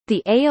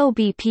the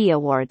AoBP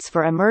Awards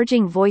for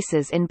Emerging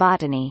Voices in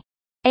Botany.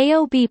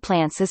 AoB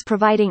Plants is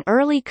providing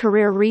early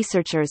career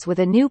researchers with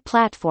a new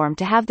platform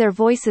to have their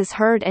voices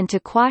heard and to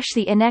quash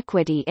the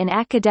inequity in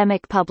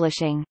academic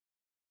publishing.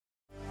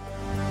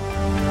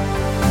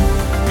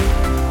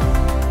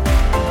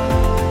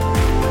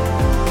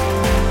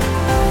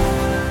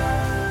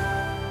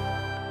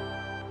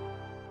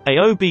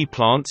 AoB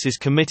Plants is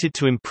committed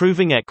to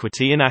improving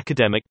equity in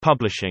academic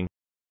publishing.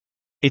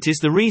 It is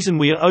the reason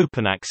we are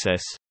open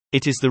access.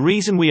 It is the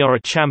reason we are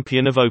a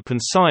champion of open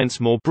science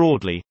more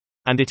broadly,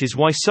 and it is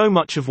why so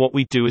much of what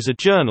we do as a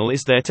journal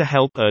is there to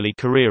help early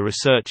career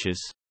researchers.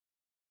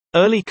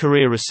 Early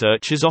career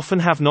researchers often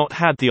have not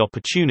had the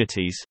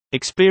opportunities,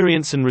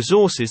 experience and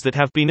resources that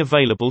have been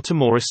available to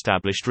more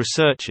established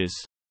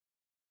researchers.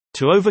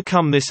 To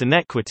overcome this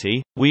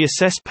inequity, we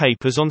assess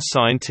papers on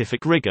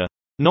scientific rigor,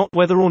 not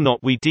whether or not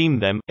we deem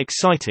them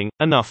exciting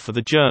enough for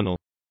the journal.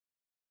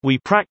 We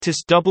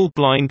practice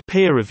double-blind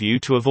peer review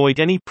to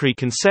avoid any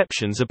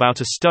preconceptions about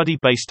a study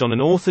based on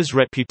an author's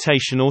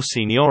reputation or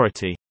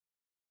seniority.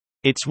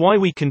 It's why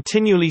we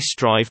continually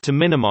strive to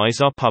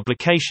minimize our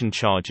publication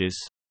charges.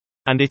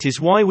 And it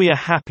is why we are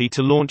happy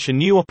to launch a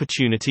new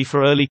opportunity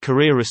for early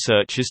career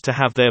researchers to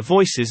have their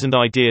voices and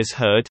ideas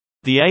heard,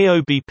 the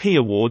AoBP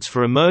Awards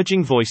for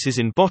Emerging Voices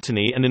in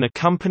Botany, and an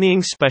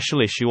accompanying special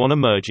issue on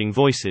emerging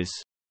voices.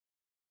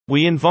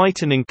 We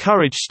invite and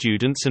encourage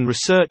students and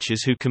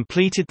researchers who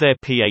completed their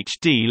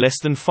PhD less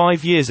than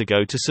 5 years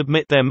ago to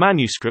submit their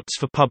manuscripts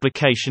for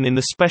publication in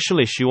the special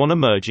issue on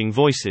emerging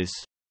voices.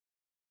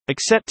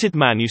 Accepted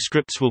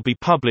manuscripts will be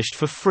published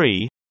for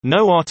free,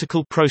 no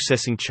article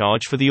processing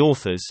charge for the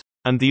authors,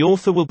 and the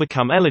author will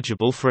become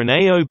eligible for an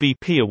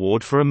AoBP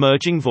Award for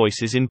Emerging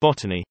Voices in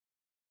Botany.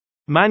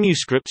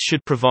 Manuscripts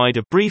should provide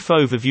a brief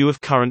overview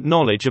of current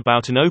knowledge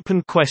about an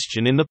open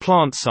question in the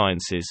plant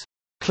sciences.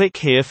 Click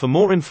here for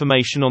more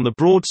information on the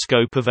broad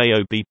scope of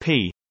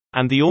AoBP,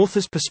 and the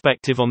author's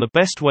perspective on the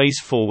best ways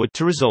forward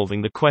to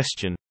resolving the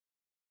question.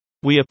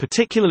 We are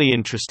particularly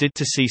interested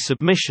to see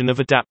submission of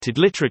adapted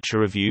literature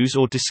reviews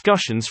or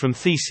discussions from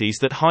theses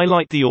that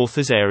highlight the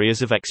author's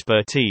areas of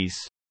expertise.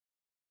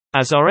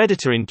 As our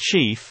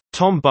editor-in-chief,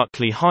 Tom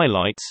Buckley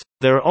highlights,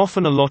 there are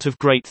often a lot of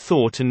great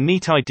thought and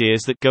neat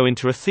ideas that go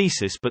into a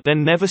thesis but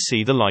then never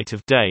see the light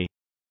of day.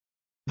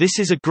 This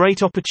is a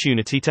great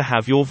opportunity to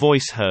have your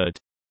voice heard.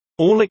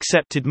 All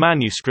accepted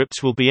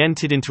manuscripts will be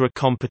entered into a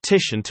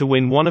competition to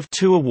win one of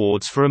 2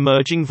 awards for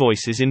emerging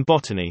voices in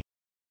botany.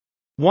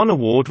 One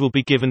award will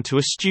be given to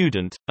a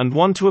student, and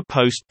one to a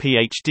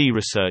post-PhD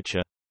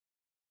researcher.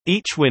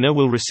 Each winner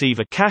will receive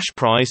a cash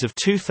prize of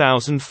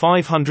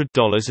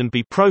 $2,500 and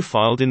be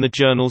profiled in the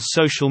journal's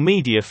social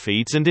media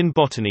feeds and in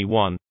Botany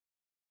One.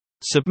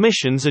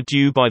 Submissions are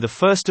due by the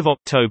 1st of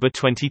October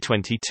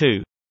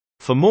 2022.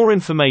 For more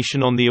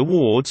information on the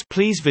awards,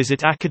 please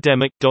visit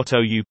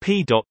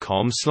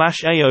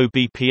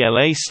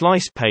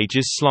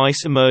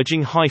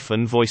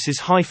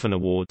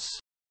academic.oup.com/AoBPLA/pages/emerging-voices-awards.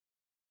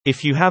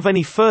 If you have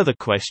any further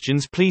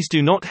questions, please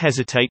do not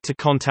hesitate to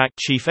contact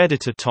Chief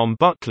Editor Tom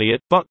Buckley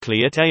at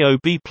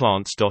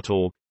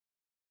buckley@aobplants.org.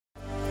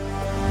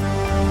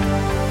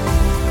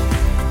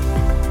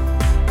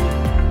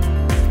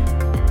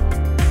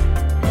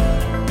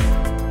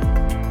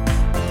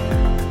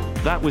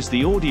 That was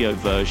the audio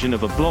version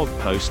of a blog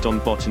post on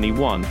Botany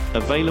One,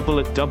 available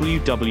at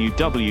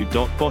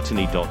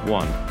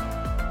www.botany.one.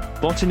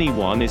 Botany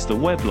One is the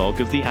weblog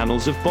of the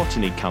Annals of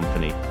Botany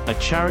Company, a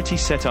charity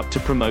set up to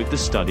promote the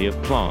study of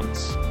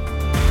plants.